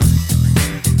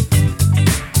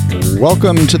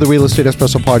Welcome to the Real Estate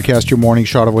Espresso Podcast, your morning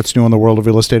shot of what's new in the world of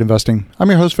real estate investing.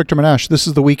 I'm your host, Victor Menashe. This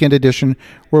is the weekend edition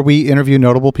where we interview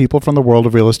notable people from the world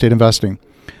of real estate investing.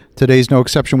 Today's no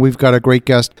exception. We've got a great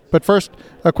guest. But first,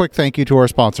 a quick thank you to our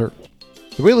sponsor.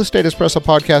 The Real Estate Espresso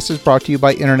Podcast is brought to you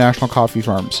by International Coffee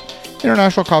Farms.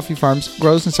 International Coffee Farms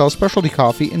grows and sells specialty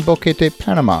coffee in Boquete,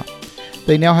 Panama.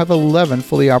 They now have 11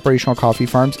 fully operational coffee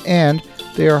farms, and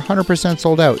they are 100%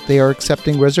 sold out. They are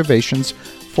accepting reservations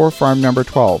for farm number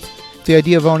 12. If the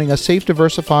idea of owning a safe,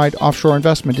 diversified offshore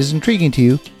investment is intriguing to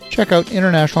you, check out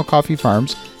International Coffee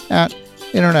Farms at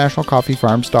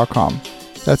internationalcoffeefarms.com.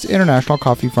 That's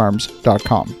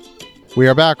internationalcoffeefarms.com. We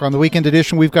are back on the weekend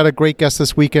edition. We've got a great guest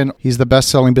this weekend. He's the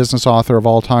best-selling business author of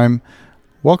all time.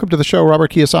 Welcome to the show,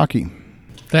 Robert Kiyosaki.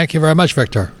 Thank you very much,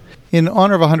 Victor. In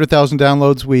honor of 100,000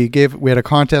 downloads, we had a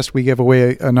contest. We gave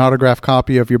away an autographed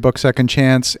copy of your book, Second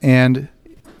Chance. And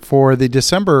for the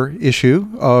December issue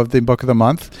of the Book of the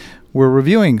Month, we're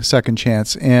reviewing Second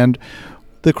Chance. And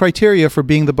the criteria for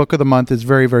being the Book of the Month is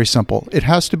very, very simple. It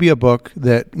has to be a book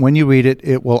that when you read it,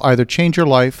 it will either change your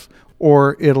life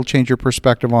or it'll change your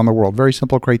perspective on the world. Very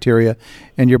simple criteria,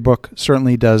 and your book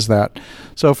certainly does that.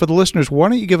 So for the listeners, why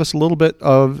don't you give us a little bit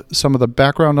of some of the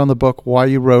background on the book, why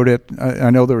you wrote it? I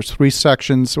know there was 3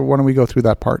 sections, so why don't we go through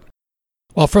that part?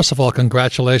 Well, first of all,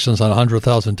 congratulations on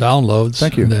 100,000 downloads.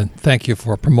 Thank you. And then thank you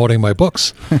for promoting my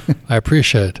books. I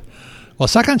appreciate it. Well,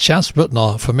 Second Chance was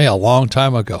written for me a long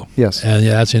time ago. Yes. And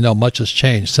as you know, much has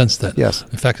changed since then. Yes.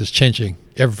 In fact, it's changing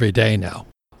every day now.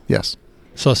 Yes.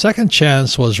 So Second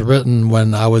Chance was written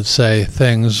when I would say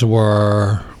things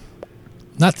were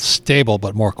not stable,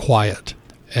 but more quiet.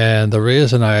 And the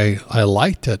reason I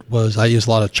liked it was I used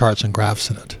a lot of charts and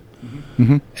graphs in it.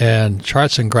 Mm-hmm. And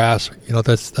charts and graphs,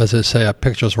 that's, as they say, a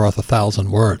picture's worth 1,000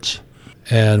 words.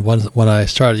 And when I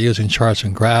started using charts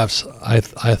and graphs, I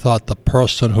thought the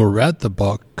person who read the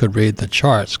book could read the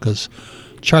charts, because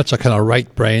charts are kind of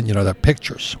right brain, they're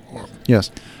pictures.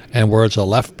 Yes. And words are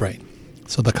left brain.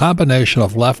 So the combination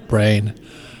of left brain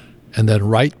and then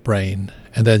right brain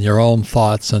and then your own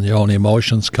thoughts and your own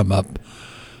emotions come up,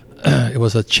 it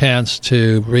was a chance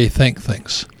to rethink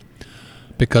things.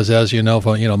 Because as you know,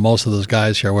 most of those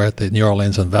guys here were at the New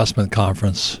Orleans Investment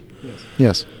Conference.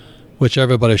 Yes. Which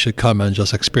everybody should come and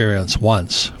just experience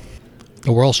once.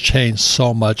 The world's changed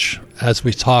so much as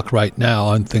we talk right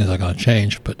now, and things are going to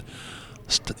change. But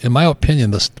in my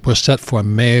opinion, we're set for a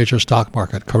major stock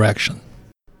market correction.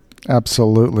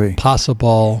 Absolutely.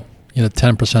 Possible,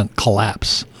 10%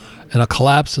 collapse. And a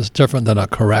collapse is different than a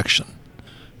correction.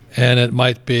 And it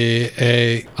might be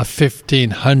a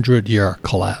 1,500-year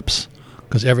collapse,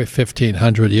 because every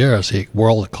 1,500 years the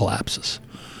world collapses.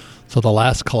 So the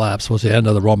last collapse was the end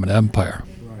of the Roman Empire.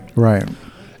 Right.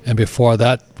 And before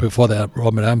that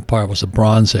Roman Empire was the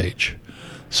Bronze Age.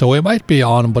 So we might be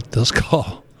on what this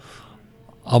called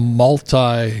a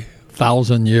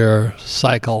multi-1,000-year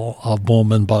cycle of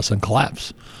boom and bust and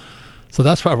collapse. So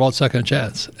that's why I wrote Second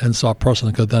Chance. And so a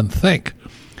person could then think.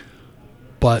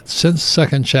 But since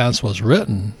Second Chance was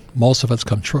written, most of it's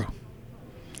come true.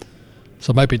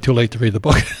 So it might be too late to read the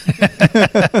book.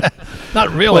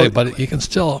 Not really, but you can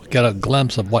still get a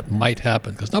glimpse of what might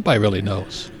happen, because nobody really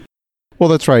knows. Well,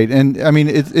 that's right. And I mean,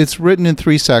 it's written in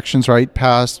 3 sections, right?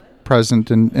 Past, present,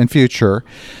 and future.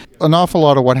 An awful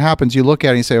lot of what happens, you look at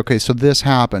it and you say, okay, so this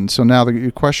happened. So now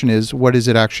the question is, what does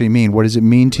it actually mean? What does it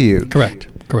mean to you? Correct.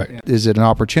 Is it an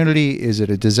opportunity? Is it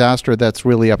a disaster? That's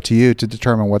really up to you to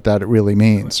determine what that really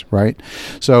means, right?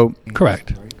 So,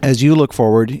 correct. As you look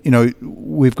forward,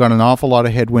 we've got an awful lot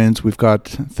of headwinds. We've got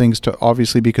things to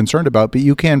obviously be concerned about, but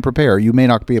you can prepare. You may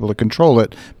not be able to control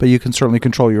it, but you can certainly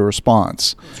control your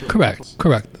response. Correct.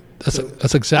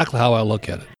 That's exactly how I look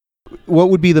at it. What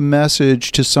would be the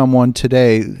message to someone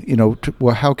today?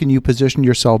 How can you position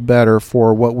yourself better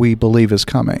for what we believe is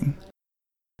coming?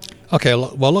 Okay,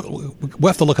 well, look, we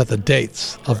have to look at the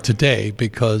dates of today,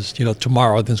 because,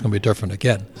 tomorrow things going to be different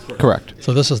again. Correct.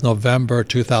 So this is November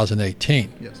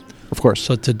 2018. Yes. Of course.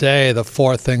 So today, the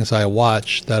 4 things I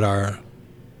watch that are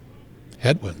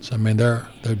headwinds, I mean, they're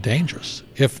dangerous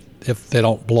if they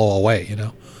don't blow away,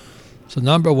 So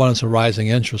number 1 is the rising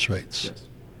interest rates. Yes.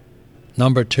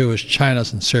 Number 2 is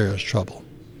China's in serious trouble.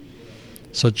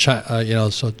 So,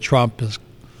 so Trump is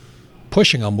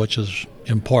pushing them, which is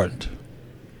important.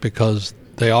 Because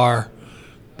they are,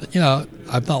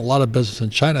 I've done a lot of business in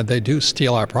China. They do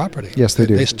steal our property. Yes, they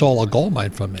do. They stole a gold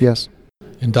mine from me. Yes.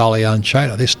 In Dalian,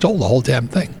 China. They stole the whole damn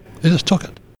thing. They just took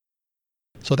it.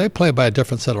 So they play by a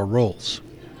different set of rules.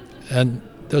 And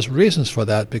there's reasons for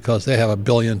that, because they have 1.2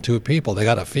 billion people they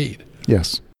got to feed.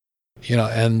 Yes.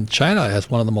 And China has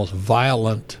one of the most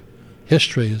violent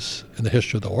histories in the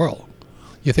history of the world.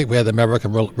 You think we had the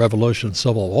American Revolution,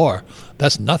 Civil War.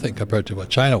 That's nothing compared to what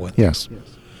China went through. Yes.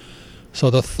 So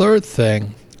the third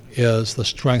thing is the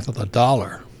strength of the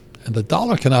dollar. And the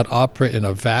dollar cannot operate in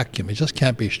a vacuum. It just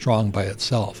can't be strong by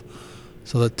itself.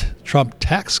 So the Trump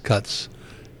tax cuts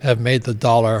have made the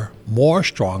dollar more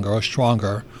stronger,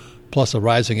 plus the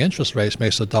rising interest rates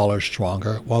makes the dollar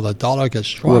stronger. While the dollar gets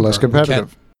stronger, we're less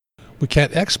competitive. We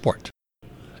can't export.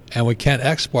 And we can't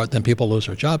export, then people lose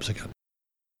their jobs again.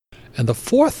 And the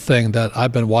fourth thing that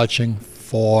I've been watching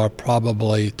for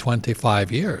probably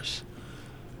 25 years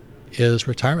is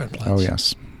retirement plans. Oh,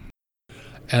 yes.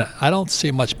 And I don't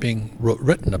see much being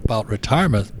written about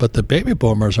retirement, but the baby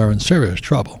boomers are in serious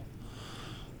trouble.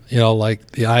 You know,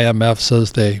 like the IMF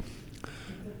says the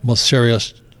most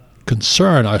serious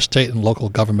concern are state and local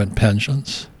government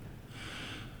pensions.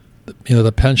 You know,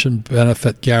 the Pension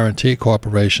Benefit Guarantee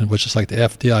Corporation, which is like the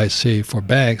FDIC for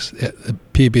banks, the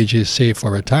PBGC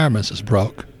for retirements, is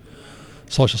broke.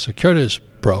 Social Security is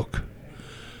broke.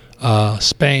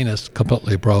 Spain is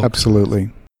completely broke.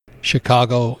 Absolutely.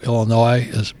 Chicago, Illinois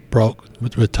is broke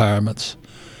with retirements.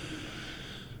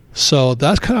 So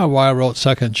that's kind of why I wrote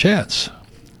Second Chance.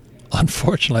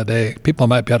 Unfortunately, people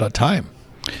might be out of time.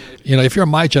 You know, if you're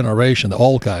my generation, the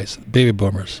old guys, baby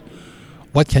boomers,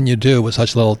 what can you do with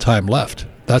such little time left?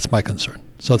 That's my concern.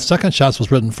 So the Second Chance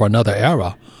was written for another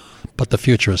era, but the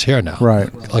future is here now.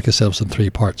 Right. Like I said, it was in 3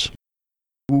 parts.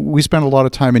 We spent a lot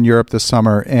of time in Europe this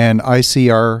summer, and I see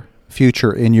our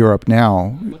future in Europe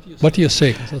now. What do you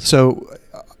see? So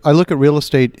I look at real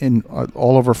estate in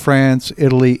all over France,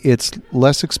 Italy. It's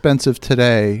less expensive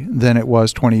today than it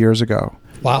was 20 years ago.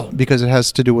 Wow. Because it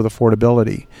has to do with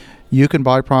affordability. You can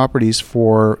buy properties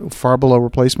for far below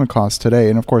replacement costs today.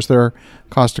 And, of course, their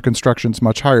cost of construction is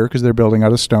much higher because they're building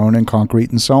out of stone and concrete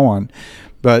and so on.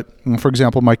 But, for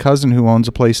example, my cousin who owns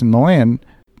a place in Milan,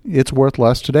 it's worth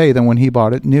less today than when he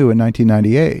bought it new in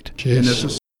 1998.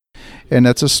 Jeez. And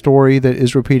that's a story that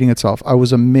is repeating itself. I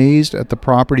was amazed at the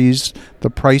properties, the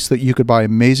price that you could buy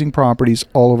amazing properties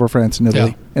all over France and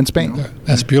Italy and Spain.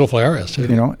 That's beautiful areas, too.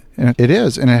 You know, and it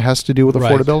is, and it has to do with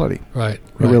affordability. Right. It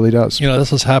really does. You know,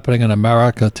 this is happening in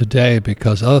America today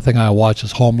because the other thing I watch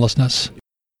is homelessness.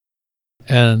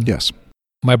 And yes,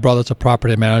 my brother's a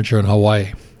property manager in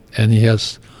Hawaii, and he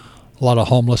has a lot of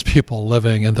homeless people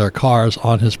living in their cars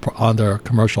on their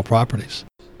commercial properties.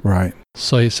 Right.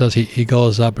 So he says he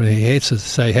goes up and he hates to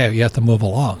say, hey, you have to move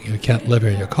along. You can't live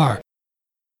here in your car.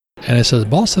 And he says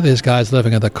most of these guys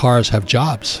living in the cars have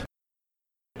jobs.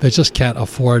 They just can't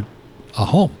afford a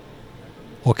home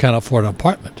or can't afford an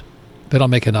apartment. They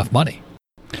don't make enough money.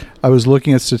 I was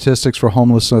looking at statistics for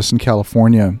homelessness in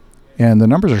California, and the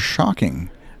numbers are shocking.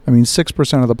 I mean,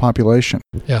 6% of the population.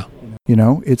 Yeah. You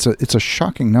know, it's a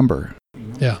shocking number.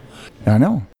 Yeah. I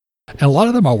know. And a lot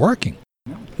of them are working.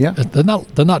 Yeah. They're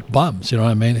not bums, you know what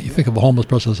I mean? You think of a homeless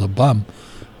person as a bum.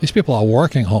 These people are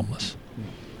working homeless.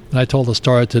 And I told a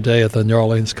story today at the New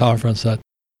Orleans conference that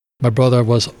my brother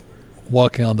was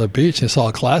walking on the beach. He saw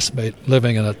a classmate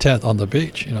living in a tent on the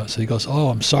beach, you know. So he goes, oh,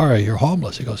 I'm sorry, you're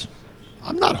homeless. He goes,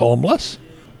 I'm not homeless.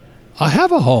 I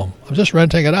have a home. I'm just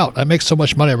renting it out. I make so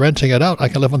much money renting it out, I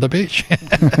can live on the beach.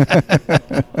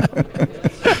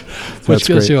 Which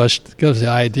gives the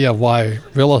idea of why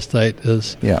real estate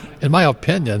is, in my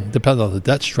opinion, depending on the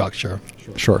debt structure,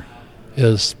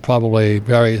 is probably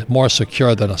more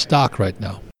secure than a stock right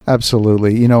now.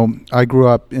 Absolutely. You know, I grew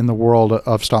up in the world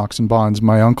of stocks and bonds.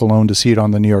 My uncle owned a seat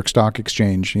on the New York Stock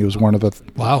Exchange. He was one of the...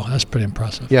 Wow, that's pretty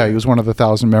impressive. Yeah, he was one of the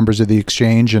 1,000 members of the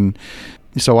exchange, and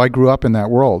so I grew up in that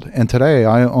world. And today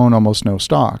I own almost no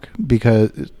stock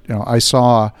because, you know, I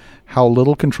saw how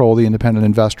little control the independent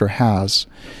investor has.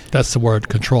 That's the word,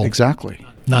 control. Exactly.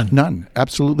 None.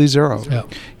 Absolutely zero. Yeah.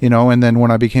 You know, and then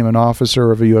when I became an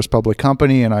officer of a U.S. public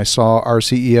company and I saw our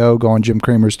CEO go on Jim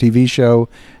Cramer's TV show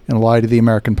and lie to the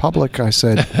American public, I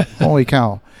said, holy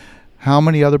cow, how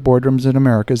many other boardrooms in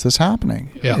America is this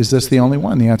happening? Yeah. Is this the only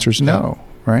one? The answer is no,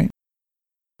 right?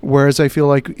 Whereas I feel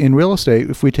like in real estate,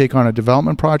 if we take on a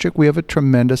development project, we have a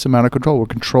tremendous amount of control. We're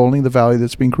controlling the value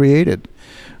that's being created.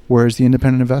 Whereas the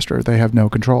independent investor, they have no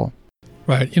control.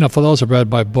 Right. You know, for those who have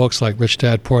read my books like Rich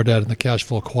Dad, Poor Dad, and the Cash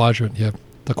Flow Quadrant, you have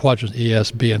the quadrants E,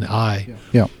 S, B, and I.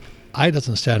 Yeah. I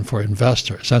doesn't stand for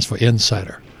investor. It stands for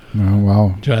insider. Oh,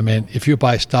 wow. Do you know what I mean? If you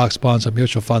buy stocks, bonds, or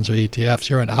mutual funds or ETFs,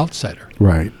 you're an outsider.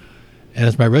 Right. And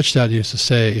as my rich dad used to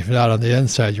say, if you're not on the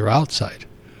inside, you're outside.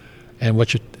 And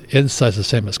what your inside is the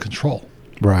same as control.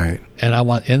 Right. And I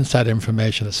want inside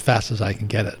information as fast as I can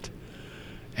get it.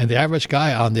 And the average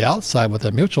guy on the outside with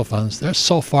their mutual funds, they're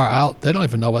so far out, they don't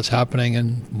even know what's happening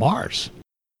in Mars.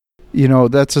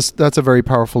 That's a very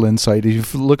powerful insight.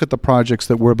 If you look at the projects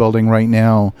that we're building right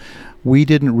now, we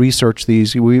didn't research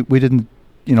these. We didn't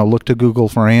look to Google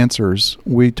for answers.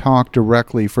 We talked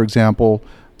directly. For example,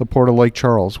 the Port of Lake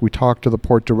Charles. We talked to the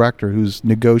port director who's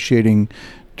negotiating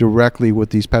directly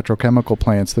with these petrochemical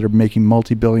plants that are making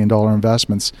multi-billion-dollar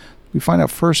investments. We find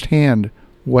out firsthand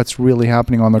what's really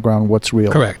happening on the ground, what's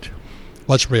real. Correct.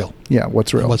 What's real. Yeah,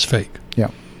 what's real. And what's fake.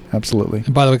 Yeah, absolutely.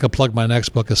 And by the way, I could plug my next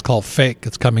book. It's called Fake.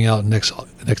 It's coming out next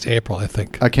April, I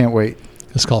think. I can't wait.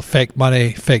 It's called Fake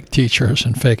Money, Fake Teachers,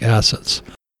 and Fake Assets.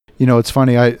 It's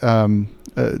funny.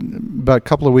 About a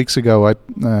couple of weeks ago, I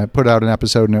put out an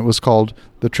episode, and it was called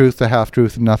 "The Truth, the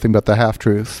Half-Truth, and Nothing But the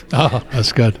Half-Truth." Oh,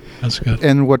 that's good. That's good.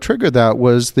 And what triggered that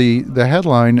was the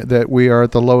headline that we are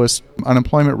at the lowest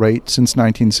unemployment rate since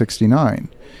 1969.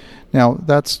 Now,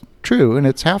 that's true, and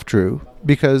it's half true,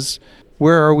 because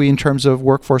where are we in terms of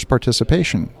workforce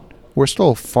participation? We're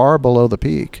still far below the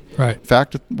peak. Right. In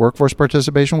fact, workforce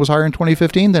participation was higher in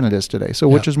 2015 than it is today. So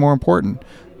which is more important?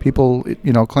 People,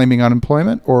 claiming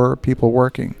unemployment or people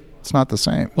working? It's not the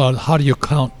same. Well, how do you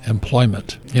count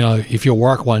employment? If you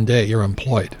work one day, you're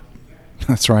employed.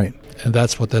 That's right. And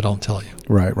that's what they don't tell you.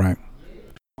 Right.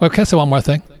 Well, can I say one more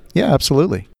thing? Yeah,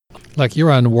 absolutely. Like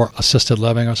you're on assisted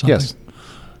living or something? Yes.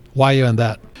 Why are you in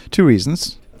that? 2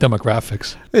 reasons.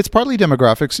 Demographics. It's partly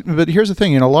demographics, but here's the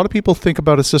thing. A lot of people think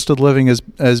about assisted living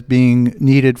as being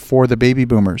needed for the baby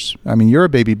boomers. I mean, you're a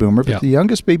baby boomer, but the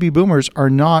youngest baby boomers are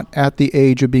not at the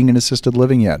age of being in assisted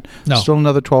living yet. No. Still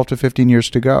another 12 to 15 years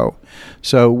to go.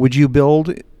 So would you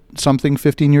build something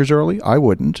 15 years early? I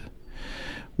wouldn't.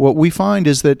 What we find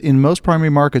is that in most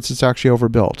primary markets, it's actually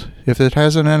overbuilt. If it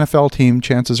has an NFL team,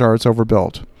 chances are it's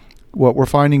overbuilt. What we're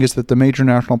finding is that the major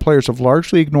national players have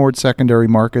largely ignored secondary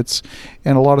markets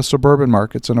and a lot of suburban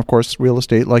markets. And of course, real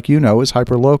estate, like is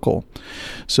hyper-local.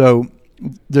 So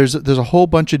there's a whole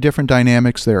bunch of different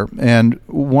dynamics there. And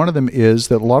one of them is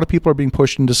that a lot of people are being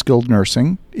pushed into skilled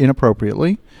nursing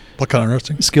inappropriately. What kind of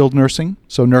nursing? Skilled nursing.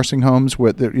 So nursing homes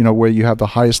where you have the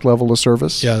highest level of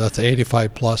service. Yeah, that's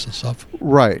 85 plus and stuff.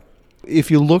 Right.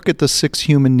 If you look at the 6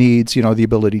 human needs, the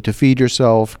ability to feed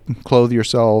yourself, clothe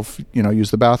yourself, use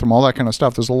the bathroom, all that kind of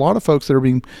stuff, there's a lot of folks that are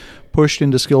being pushed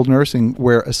into skilled nursing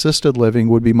where assisted living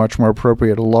would be much more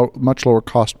appropriate, much lower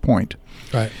cost point.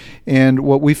 Right. And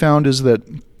what we found is that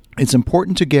it's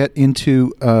important to get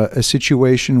into a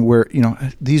situation where,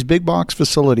 these big box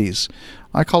facilities,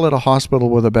 I call it a hospital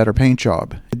with a better paint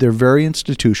job. They're very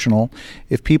institutional.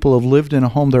 If people have lived in a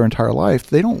home their entire life,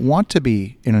 they don't want to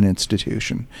be in an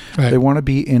institution. Right. They want to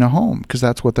be in a home because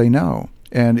that's what they know.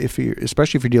 And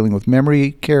especially if you're dealing with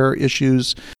memory care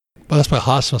issues. Well, that's why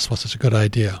hospice was such a good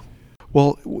idea.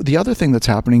 Well, the other thing that's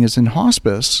happening is in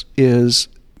hospice is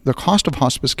the cost of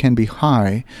hospice can be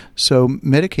high, so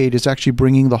Medicaid is actually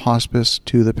bringing the hospice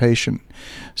to the patient.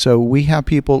 So we have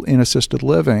people in assisted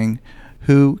living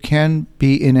who can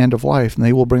be in end of life, and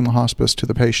they will bring the hospice to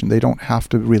the patient. They don't have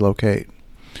to relocate.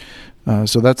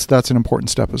 So that's an important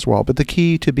step as well. But the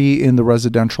key to be in the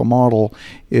residential model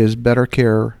is better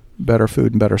care, better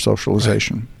food, and better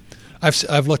socialization. Right.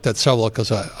 I've looked at several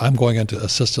because I'm going into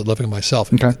assisted living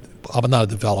myself. Okay. I'm not a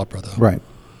developer, though. Right.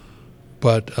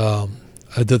 But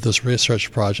I did this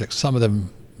research project. Some of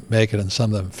them make it and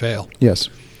some of them fail. Yes.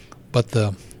 But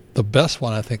the best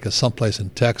one, I think, is someplace in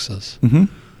Texas. Mm-hmm.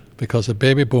 Because the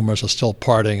baby boomers are still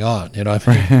partying on, what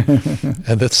I mean?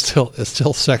 And it's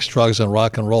still sex, drugs, and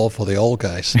rock and roll for the old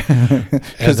guys.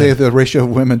 Because the ratio of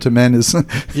women to men is like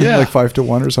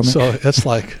 5-1 or something. So it's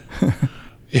like,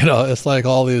 it's like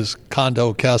all these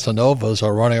condo Casanovas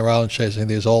are running around chasing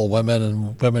these old women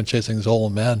and women chasing these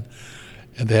old men.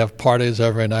 And they have parties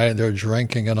every night and they're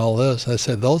drinking and all this. And I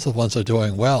say, those are the ones that are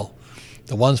doing well.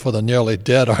 The ones for the nearly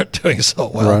dead aren't doing so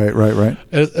well. Right.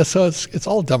 So it's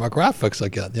all demographics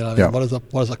again. What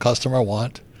does a customer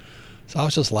want? So I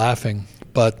was just laughing.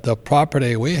 But the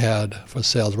property we had for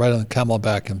sale is right on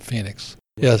Camelback in Phoenix.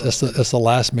 Yes, it's the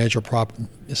last major property.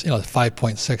 It's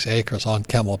 5.6 acres on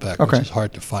Camelback, which is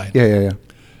hard to find. Yeah.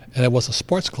 And it was a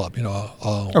sports club.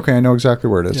 Okay, I know exactly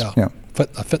where it is. Yeah.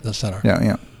 A fitness center.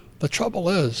 Yeah. The trouble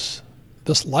is,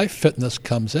 this Life Fitness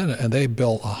comes in and they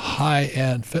built a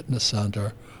high-end fitness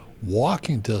center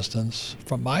walking distance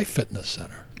from my fitness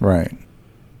center. Right.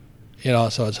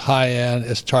 So it's high-end.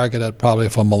 It's targeted probably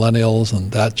for millennials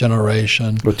and that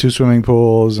generation. With 2 swimming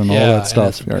pools and all that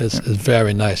stuff. It's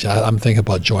very nice. I'm thinking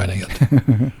about joining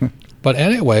it. But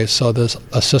anyway, so this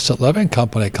assisted living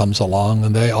company comes along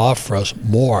and they offer us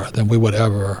more than we would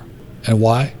ever. And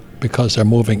why? Because they're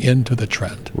moving into the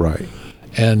trend. Right.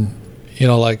 And,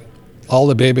 like all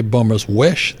the baby boomers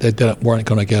wish they weren't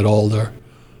going to get older.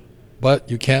 But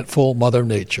you can't fool Mother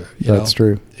Nature. That's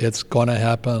true. It's going to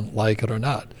happen, like it or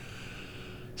not.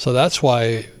 So that's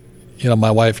why,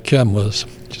 my wife Kim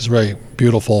she's a very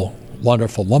beautiful,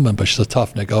 wonderful woman, but she's a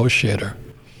tough negotiator.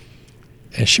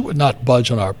 And she would not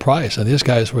budge on our price. And these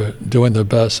guys were doing their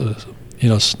best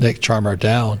to, snake charm her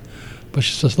down. But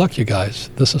she says, look, you guys,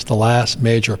 this is the last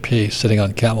major piece sitting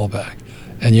on Camelback.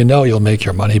 And you'll make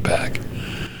your money back.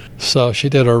 So she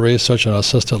did her research on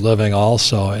assisted living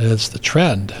also, and it's the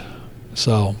trend.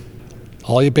 So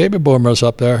all you baby boomers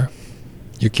up there,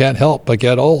 you can't help but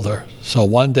get older. So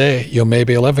one day you may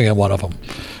be living in one of them.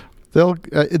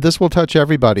 This will touch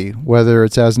everybody, whether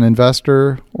it's as an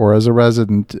investor or as a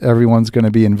resident. Everyone's going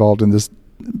to be involved in this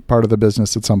part of the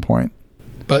business at some point.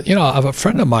 But, I have a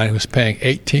friend of mine who's paying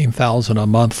 $18,000 a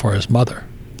month for his mother.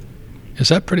 Is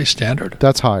that pretty standard?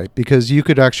 That's high, because you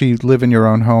could actually live in your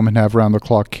own home and have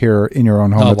round-the-clock care in your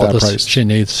own home at that price.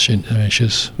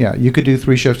 She's... Yeah, you could do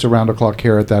 3 shifts of round-the-clock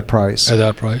care at that price. At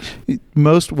that price?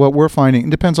 What we're finding, it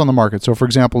depends on the market. So, for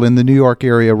example, in the New York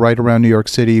area, right around New York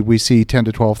City, we see $10,000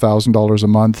 to $12,000 a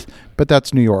month, but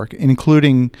that's New York,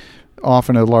 including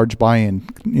often a large buy-in,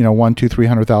 $100,000 to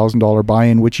 $300,000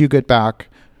 buy-in, which you get back.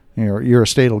 Your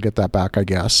estate will get that back, I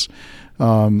guess.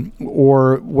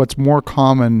 Or what's more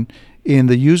common in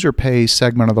the user pay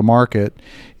segment of the market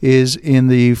is in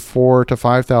the $4,000 to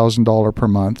 $5,000 per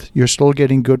month. You're still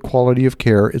getting good quality of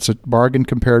care. It's a bargain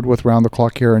compared with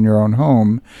round-the-clock care in your own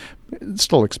home. It's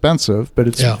still expensive, but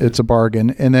it's a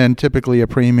bargain. And then typically a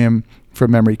premium for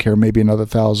memory care, maybe another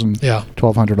 $1,000,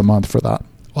 $1,200 a month for that.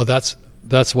 Well, that's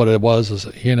what it was. Is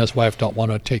he and his wife don't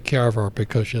want to take care of her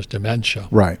because she has dementia.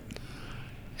 Right.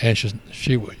 And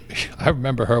I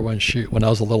remember her when I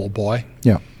was a little boy.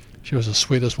 Yeah. She was the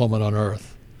sweetest woman on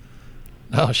earth.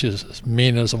 Now she's as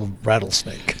mean as a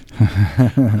rattlesnake.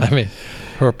 I mean,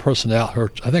 her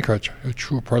personality, I think her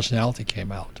true personality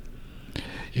came out.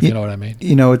 If you know what I mean.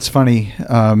 It's funny.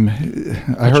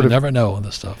 You never know on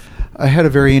this stuff. I heard a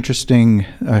very interesting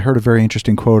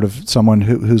quote of someone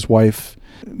whose wife,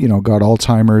 got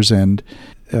Alzheimer's, and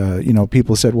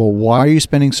people said, well, why are you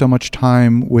spending so much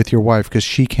time with your wife? Because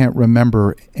she can't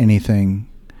remember anything.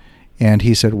 And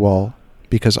he said, well,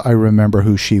 because I remember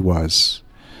who she was.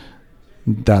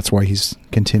 That's why he's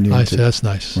continuing to. That's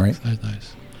nice. Right? That's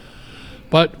nice.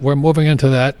 But we're moving into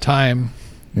that time.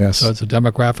 Yes. So the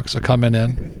demographics are coming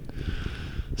in.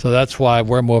 So that's why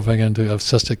we're moving into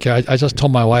assisted care. I just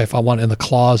told my wife I want in the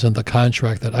clause in the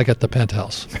contract that I get the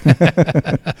penthouse.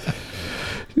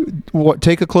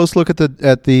 Take a close look at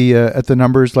the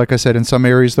numbers. Like I said, in some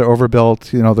areas they're overbuilt.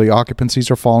 The occupancies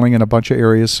are falling in a bunch of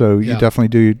areas. So you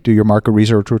definitely do your market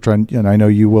research, which I know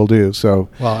you will do. So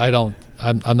I don't.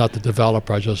 I'm not the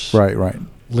developer. I just right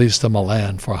lease them a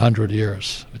land for 100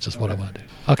 years, which is what I want to do.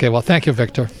 Okay. Well, thank you,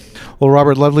 Victor. Well,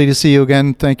 Robert, lovely to see you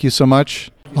again. Thank you so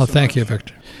much. Well, thank you,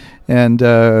 Victor. And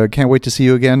can't wait to see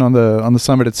you again on the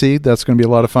summit at Seed. That's going to be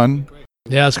a lot of fun.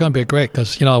 Yeah, it's going to be great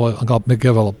because I'm going to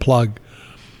give a little plug.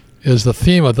 Is the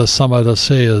theme of the Summit at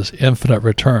Sea is infinite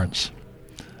returns,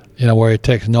 where it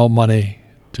takes no money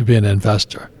to be an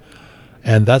investor.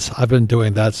 And I've been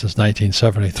doing that since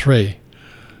 1973.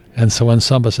 And so when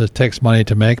somebody says it takes money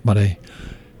to make money,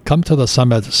 come to the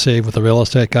Summit at Sea with the real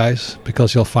estate guys,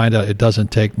 because you'll find out it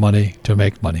doesn't take money to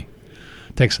make money.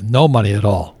 It takes no money at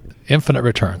all. Infinite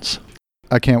returns.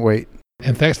 I can't wait.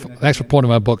 And thanks for quoting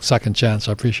my book, Second Chance.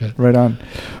 I appreciate it. Right on.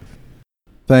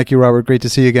 Thank you, Robert. Great to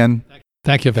see you again.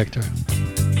 Thank you, Victor.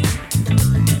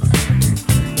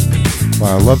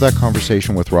 Wow, I love that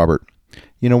conversation with Robert.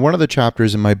 One of the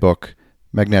chapters in my book,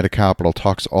 Magnetic Capital,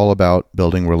 talks all about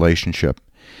building relationship.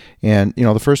 And,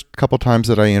 the first couple times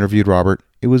that I interviewed Robert,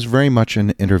 it was very much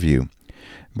an interview.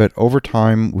 But over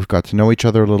time, we've got to know each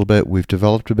other a little bit. We've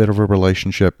developed a bit of a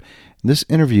relationship. This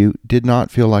interview did not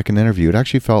feel like an interview. It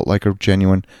actually felt like a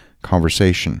genuine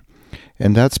conversation.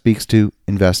 And that speaks to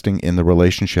investing in the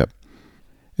relationship.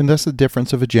 And that's the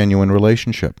difference of a genuine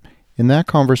relationship. In that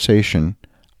conversation,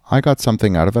 I got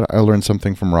something out of it. I learned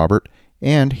something from Robert,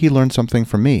 and he learned something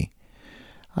from me.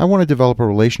 I want to develop a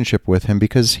relationship with him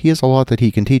because he has a lot that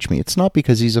he can teach me. It's not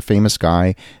because he's a famous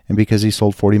guy and because he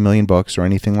sold 40 million books or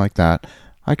anything like that.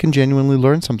 I can genuinely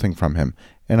learn something from him,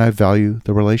 and I value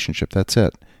the relationship. That's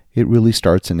it. It really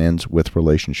starts and ends with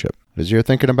relationship. As you're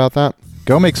thinking about that,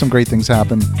 go make some great things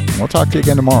happen. We'll talk to you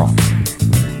again tomorrow.